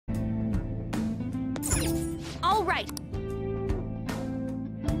so right.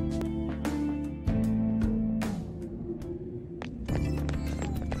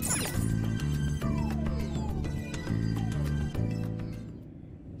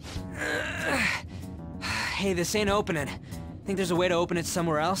 Hey, this ain't opening. Think there's a way to open it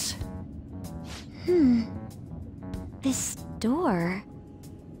somewhere else? This door...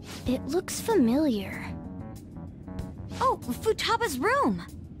 it looks familiar. Oh, Futaba's room!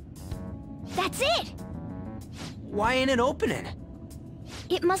 That's it! Why ain't it opening?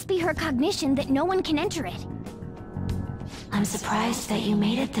 It must be her cognition that no one can enter it. I'm surprised that you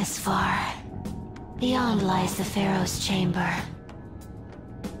made it this far. Beyond lies the Pharaoh's chamber.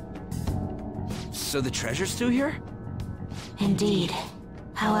 So the treasure's still here? Indeed.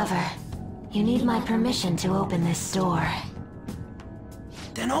 However, you need my permission to open this door.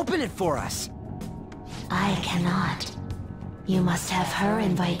 Then open it for us! I cannot. You must have her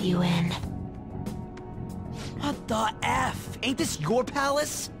invite you in. What the F? Ain't this your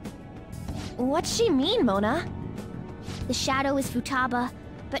palace? What's she mean, Mona? The shadow is Futaba,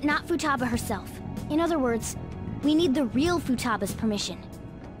 but not Futaba herself. In other words, we need the real Futaba's permission.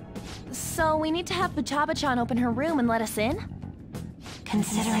 So we need to have Futaba-chan open her room and let us in?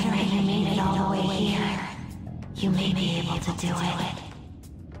 Considering that you made it all the way here, you may be able to do it.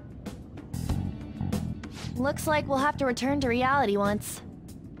 Looks like we'll have to return to reality once.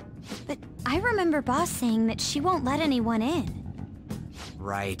 But I remember Boss saying that she won't let anyone in.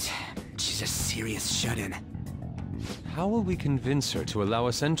 Right. She's a serious shut-in. How will we convince her to allow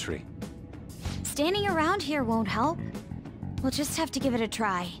us entry? Standing around here won't help. We'll just have to give it a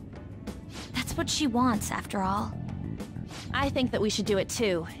try. That's what she wants, after all. I think that we should do it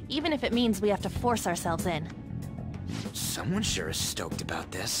too, even if it means we have to force ourselves in. Someone sure is stoked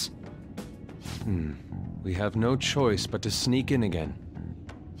about this. We have no choice but to sneak in again.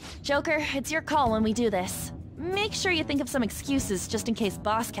 Joker, it's your call when we do this. Make sure you think of some excuses just in case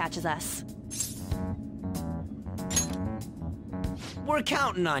Boss catches us. We're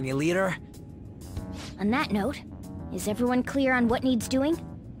counting on you, leader. On that note, is everyone clear on what needs doing?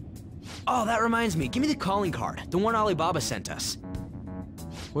 Oh, that reminds me. Give me the calling card, the one Alibaba sent us.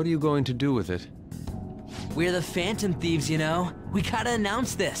 What are you going to do with it? We're the Phantom Thieves, you know. We gotta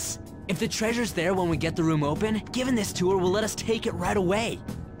announce this. If the treasure's there when we get the room open, giving this to her will let us take it right away.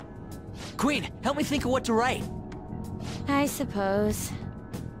 Queen, help me think of what to write. I suppose.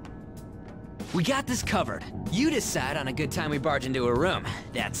 We got this covered. You decide on a good time we barge into a room.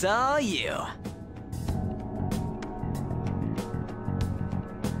 That's all you.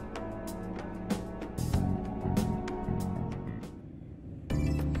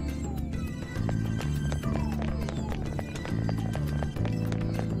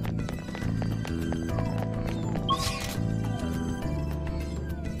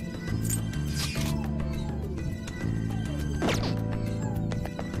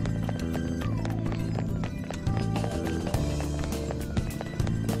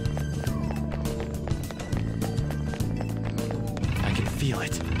 Feel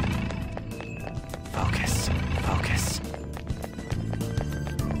it. Focus. Focus.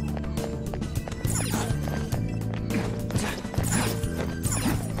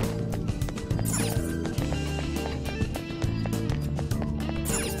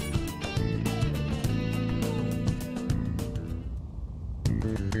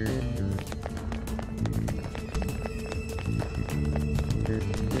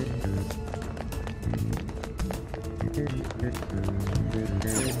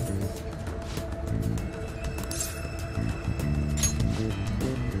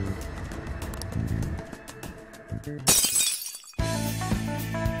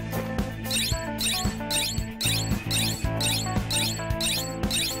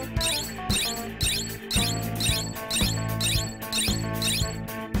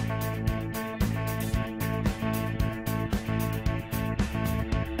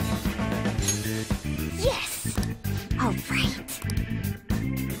 Yes! All right.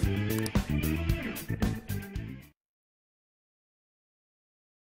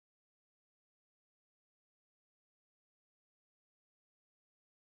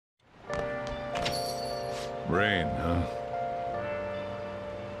 Rain, huh?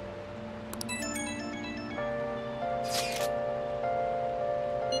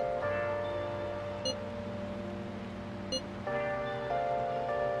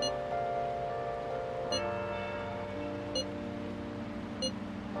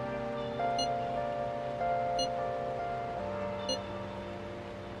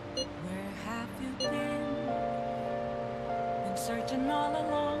 Where have you been searching all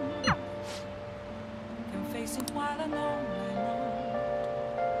along, and facing quite a lonely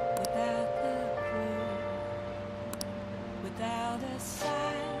road without the clue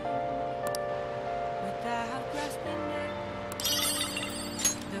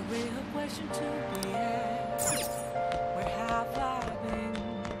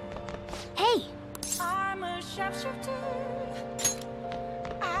shapeshifter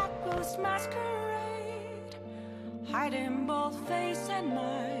at Ghost Masquerade, hiding both face and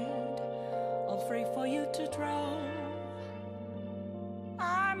mind, all free for you to draw.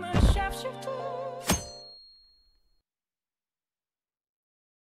 I'm a shapeshifter.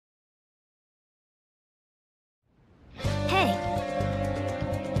 Hey!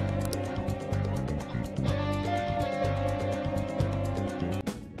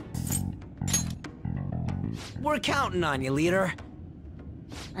 We're counting on you, leader.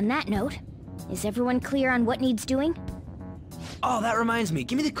 On that note, is everyone clear on what needs doing? Oh, that reminds me.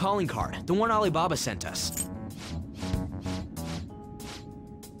 Give me the calling card, the one Alibaba sent us.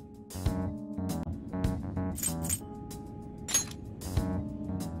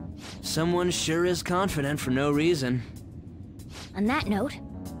 Someone sure is confident for no reason. On that note,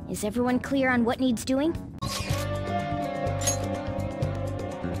 is everyone clear on what needs doing?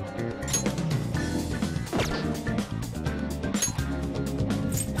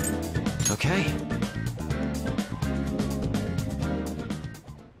 Okay.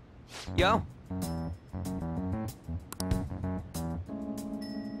 Yo.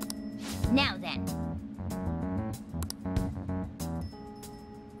 Now then.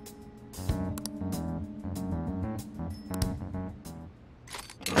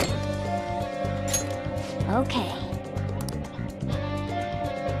 Okay.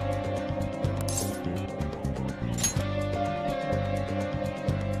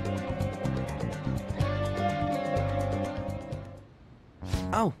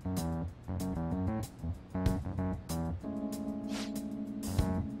 Oh.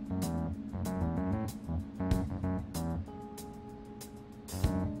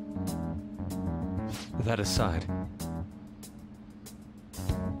 That aside,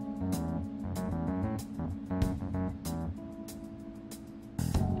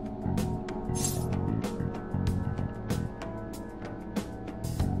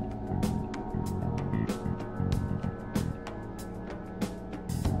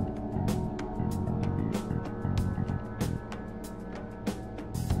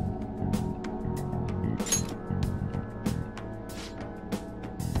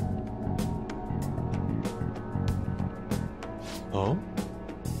 oh?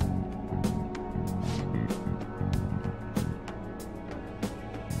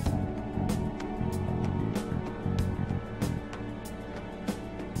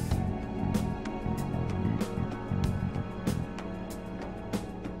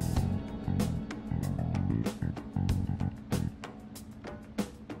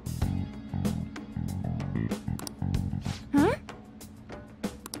 Huh?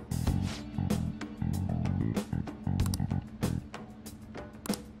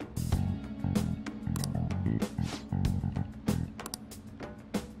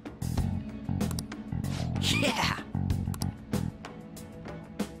 Yeah!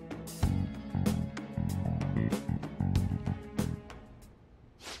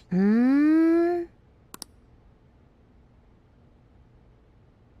 Hmm?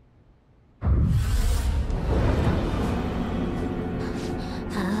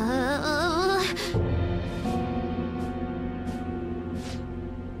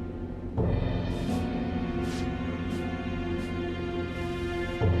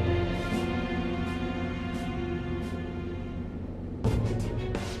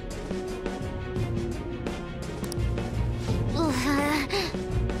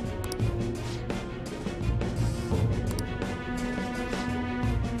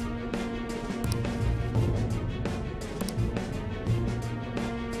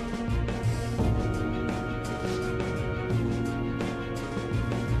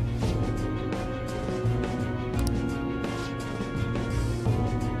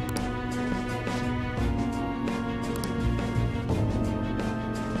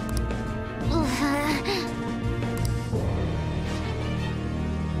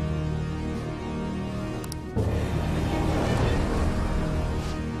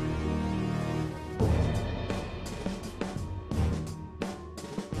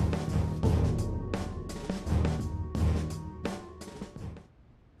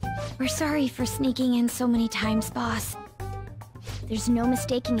 We're sorry for sneaking in so many times, boss. There's no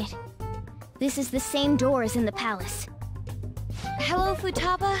mistaking it. This is the same door as in the palace. Hello,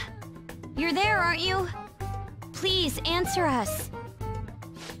 Futaba? You're there, aren't you? Please, answer us.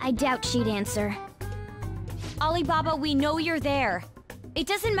 I doubt she'd answer. Alibaba, we know you're there. It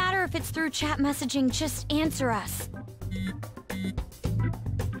doesn't matter if it's through chat messaging, just answer us.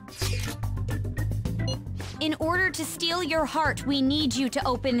 In order to steal your heart, we need you to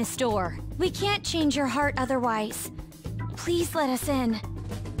open this door. We can't change your heart otherwise. Please let us in.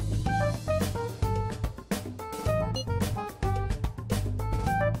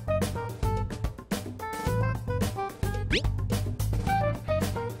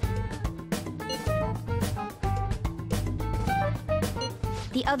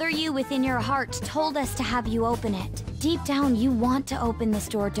 The other you within your heart told us to have you open it. Deep down, you want to open this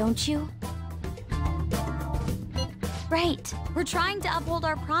door, don't you? Right. We're trying to uphold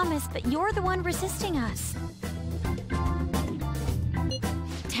our promise, but you're the one resisting us.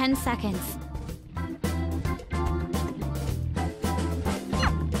 10 seconds.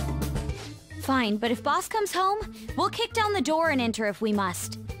 Fine, but if Boss comes home, we'll kick down the door and enter if we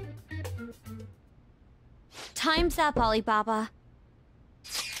must. Time's up, Alibaba.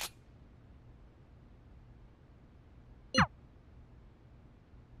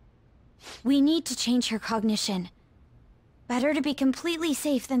 We need to change her cognition. Better to be completely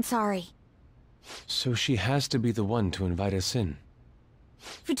safe than sorry. So she has to be the one to invite us in.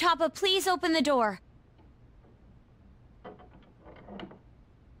 Futaba, please open the door.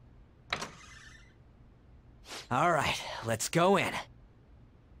 All right, let's go in.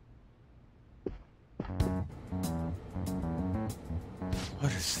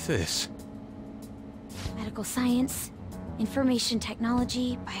 What is this? Medical science, information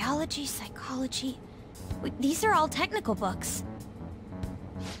technology, biology, psychology. Wait, these are all technical books.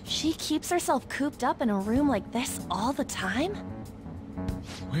 She keeps herself cooped up in a room like this all the time?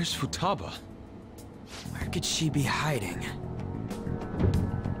 Where's Futaba? Where could she be hiding?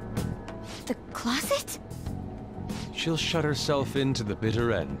 The closet? She'll shut herself into the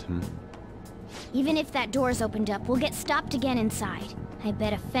bitter end, Even if that door's opened up, we'll get stopped again inside. I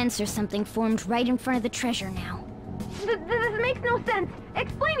bet a fence or something formed right in front of the treasure now. This makes no sense!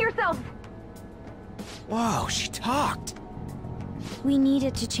 Explain yourselves! Whoa, she talked! We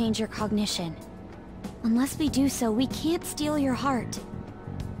needed to change your cognition. Unless we do so, we can't steal your heart.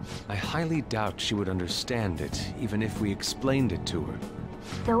 I highly doubt she would understand it, even if we explained it to her.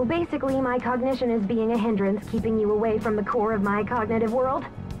 So basically, my cognition is being a hindrance, keeping you away from the core of my cognitive world?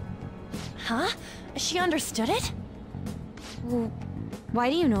 Huh? She understood it? Well, why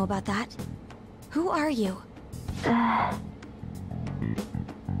do you know about that? Who are you?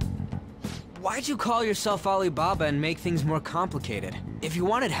 Why'd you call yourself Alibaba and make things more complicated? If you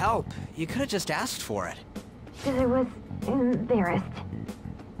wanted help, you could have just asked for it. I was embarrassed.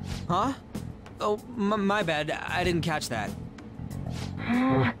 Huh? Oh, my bad. I didn't catch that.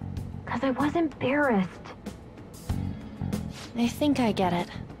 Because I was embarrassed. I think I get it.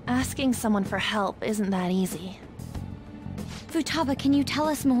 Asking someone for help isn't that easy. Futaba, can you tell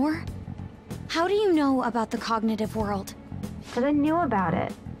us more? How do you know about the cognitive world? Because I knew about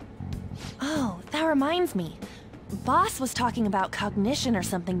it. Oh, that reminds me. Boss was talking about cognition or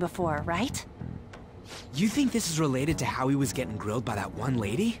something before, right? You think this is related to how he was getting grilled by that one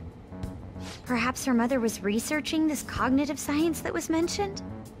lady? Perhaps her mother was researching this cognitive science that was mentioned?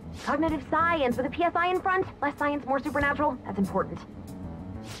 Cognitive science with a PSI in front. Less science, more supernatural. That's important.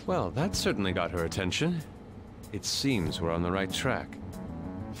 Well, that certainly got her attention. It seems we're on the right track.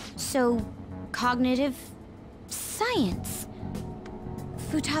 So, cognitive science.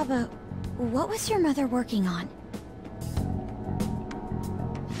 Futaba, what was your mother working on?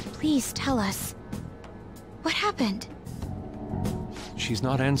 Please tell us. What happened? She's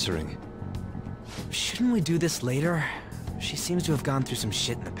not answering. Shouldn't we do this later? She seems to have gone through some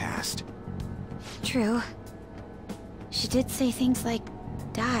shit in the past. True. She did say things like,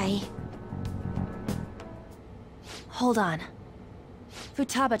 die. Hold on.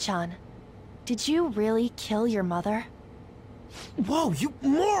 Futaba-chan, did you really kill your mother? Whoa, you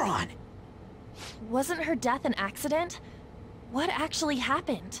moron! Wasn't her death an accident? What actually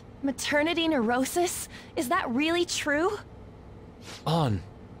happened? Maternity neurosis? Is that really true? On.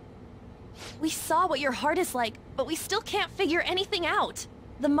 We saw what your heart is like, but we still can't figure anything out.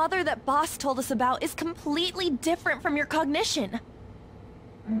 The mother that Boss told us about is completely different from your cognition.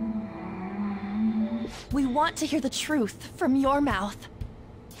 We want to hear the truth from your mouth.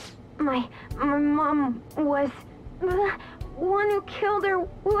 My mom was... The one who killed her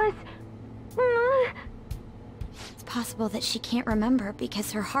was... It's possible that she can't remember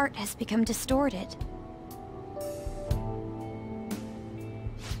because her heart has become distorted.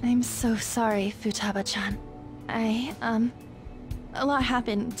 I'm so sorry, Futaba-chan. A lot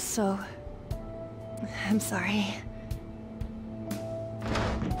happened, so... I'm sorry.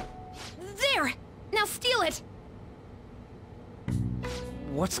 There! Now steal it!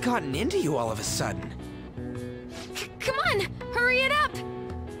 What's gotten into you all of a sudden? Come on! Hurry it up!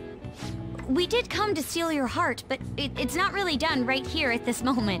 We did come to steal your heart, but it's not really done right here at this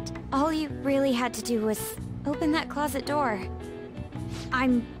moment. All you really had to do was open that closet door.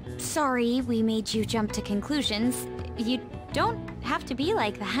 I'm sorry we made you jump to conclusions. You don't have to be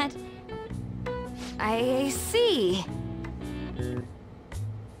like that. I see.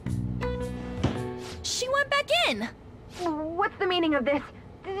 She went back in! What's the meaning of this?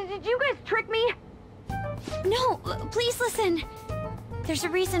 Did you guys trick me? No, please listen. There's a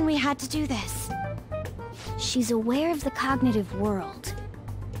reason we had to do this. She's aware of the cognitive world,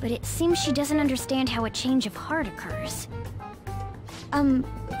 but it seems she doesn't understand how a change of heart occurs.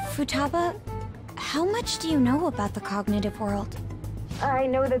 Futaba, how much do you know about the cognitive world? I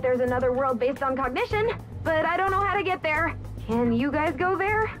know that there's another world based on cognition, but I don't know how to get there. Can you guys go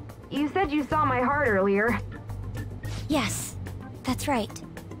there? You said you saw my heart earlier. Yes, that's right.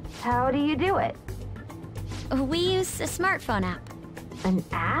 How do you do it? We use a smartphone app. An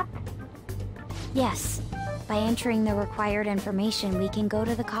app? Yes. By entering the required information, we can go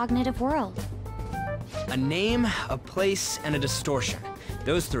to the cognitive world. A name, a place, and a distortion.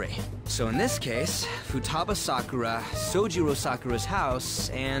 Those three. So in this case, Futaba Sakura, Sojiro Sakura's house,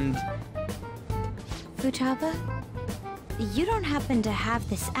 and... Futaba? You don't happen to have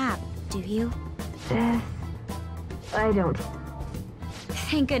this app, do you? This... I don't.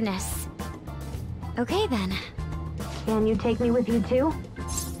 Thank goodness. Okay then. Can you take me with you too?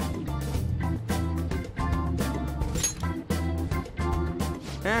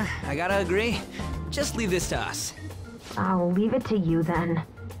 I gotta agree. Just leave this to us. I'll leave it to you then.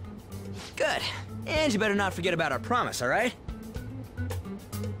 Good. And you better not forget about our promise, alright?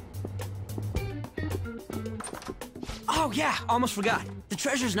 Oh yeah, almost forgot. The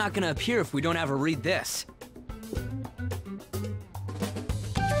treasure's not gonna appear if we don't have her read this.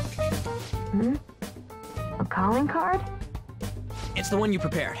 A calling card? It's the one you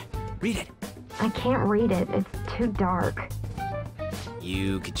prepared. Read it. I can't read it. It's too dark.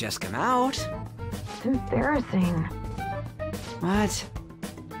 You could just come out. It's embarrassing. What?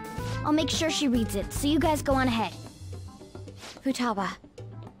 I'll make sure she reads it, so you guys go on ahead. Futaba,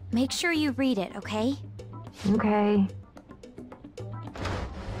 make sure you read it, okay? Okay.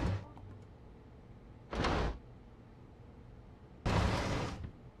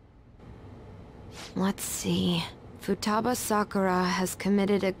 Let's see. Futaba Sakura has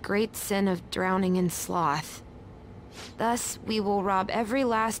committed a great sin of drowning in sloth. Thus, we will rob every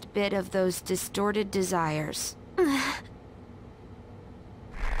last bit of those distorted desires.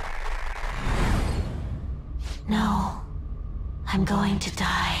 No. I'm going to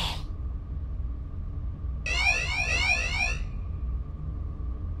die.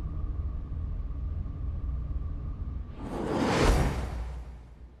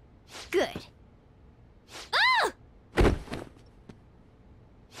 Good. Ah!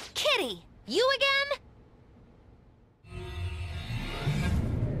 Kitty, you again?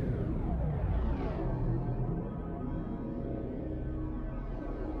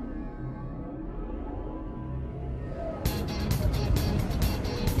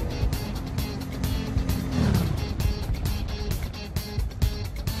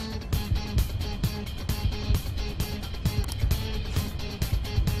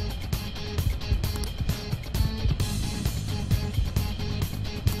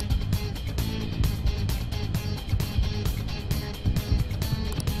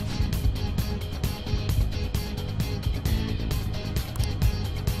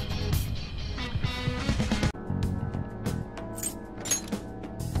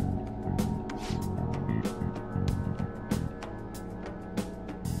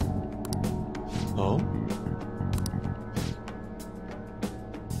 Oh?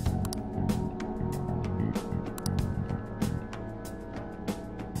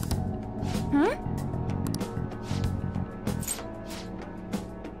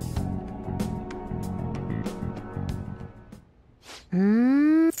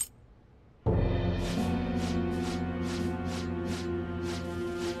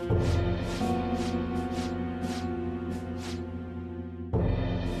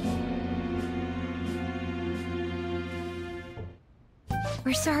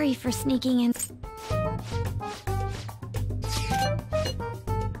 We're sorry for sneaking in.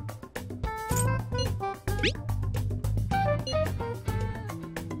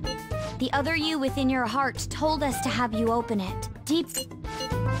 The other you within your heart told us to have you open it. Deep...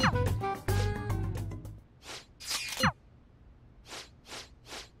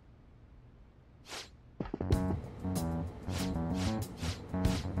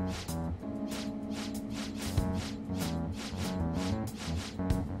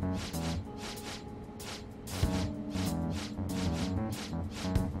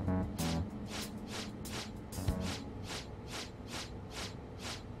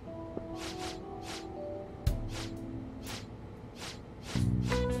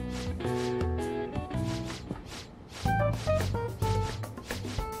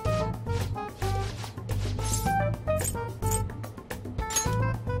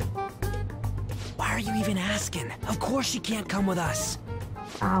 Why are you even asking? Of course she can't come with us.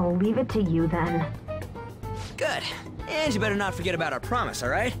 I'll leave it to you then. Good. And you better not forget about our promise, all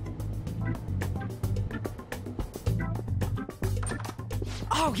right?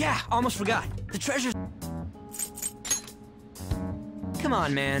 Oh yeah, almost forgot. The treasure's... Come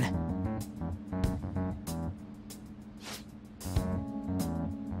on, man.